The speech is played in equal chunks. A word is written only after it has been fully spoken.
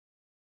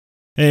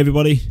Hey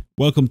everybody,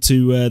 welcome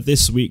to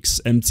this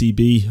week's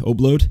MTB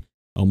upload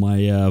on my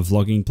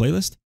vlogging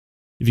playlist.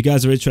 If you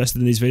guys are interested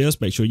in these videos,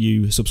 make sure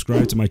you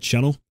subscribe to my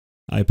channel.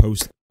 I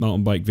post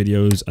mountain bike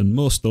videos and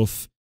more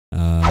stuff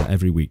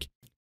every week.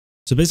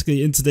 So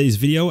basically in today's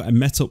video, I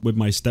met up with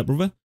my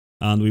stepbrother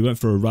and we went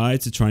for a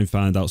ride to try and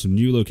find out some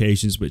new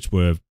locations which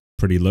were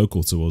pretty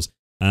local to us.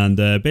 And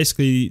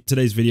basically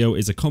today's video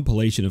is a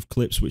compilation of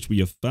clips which we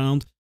have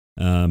found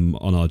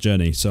on our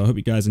journey. So I hope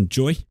you guys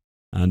enjoy.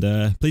 And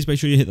please make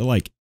sure you hit the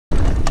like.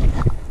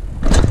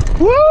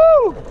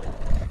 Woo!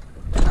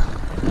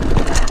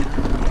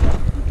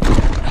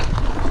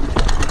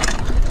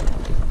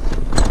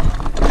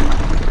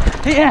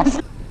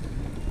 Yes!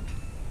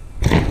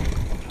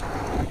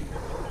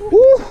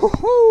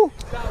 Woo-hoo-hoo!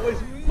 That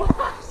was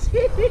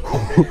massive!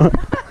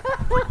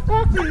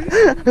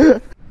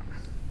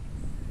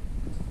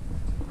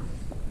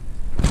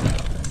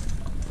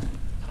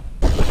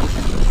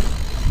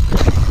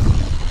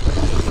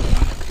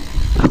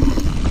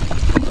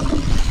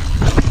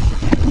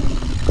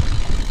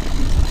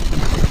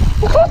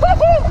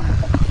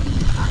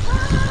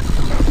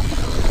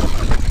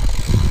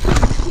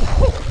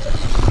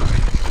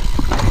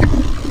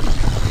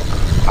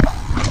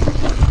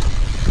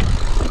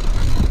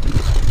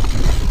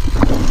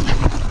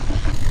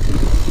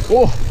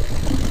 Oh!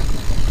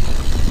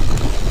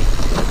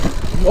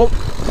 Oh!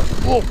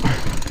 Oh!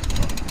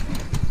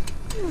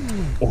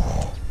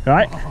 Oh!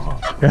 Right?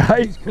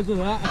 Right? Because of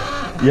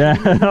that. Yeah,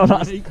 no,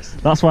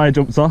 that's why I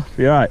jumped off.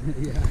 You right?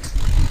 Yeah.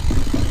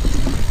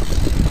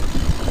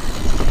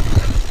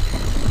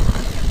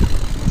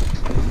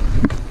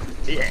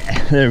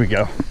 Yeah, there we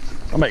go.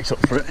 That makes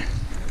up for it.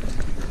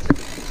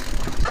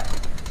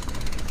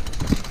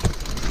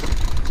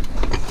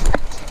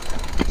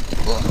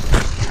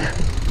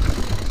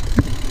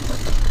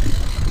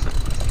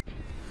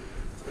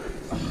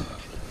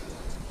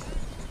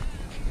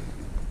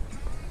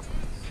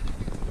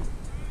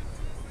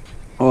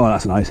 Oh,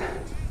 that's nice.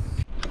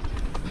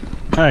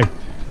 Hey,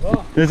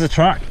 what? There's a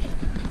track.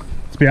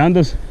 It's behind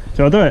us.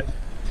 Shall I do it?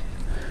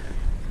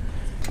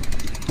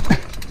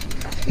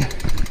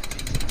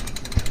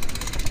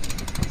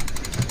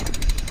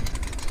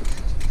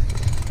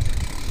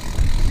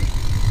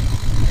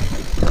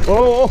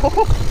 Oh, oh,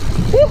 oh,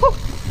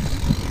 oh.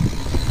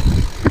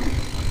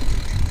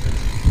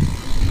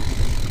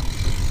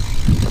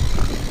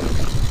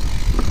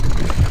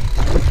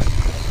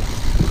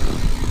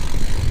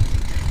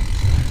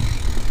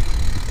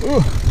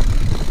 Oh,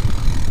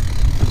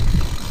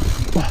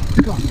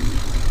 God.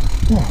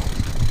 Oh.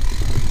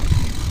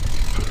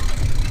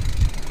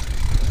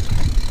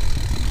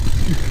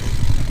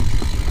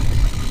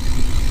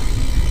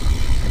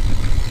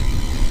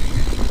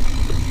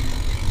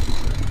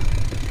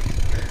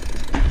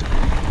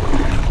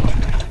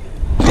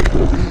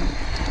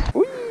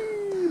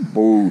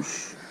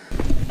 Boosh.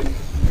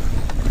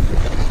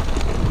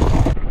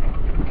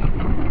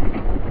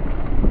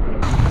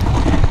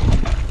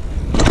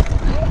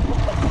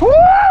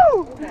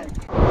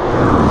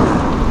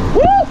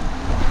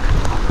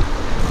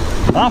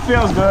 That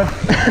feels good.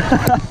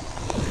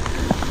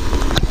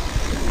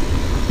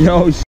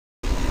 Yo.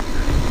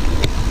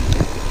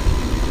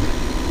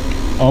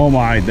 Oh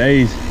my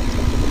days.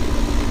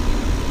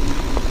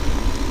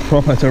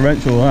 Proper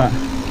torrential that.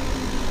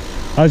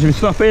 How should we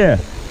stop here?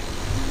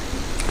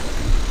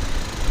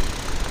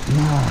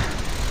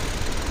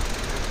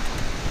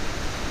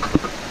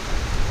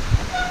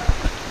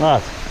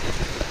 What?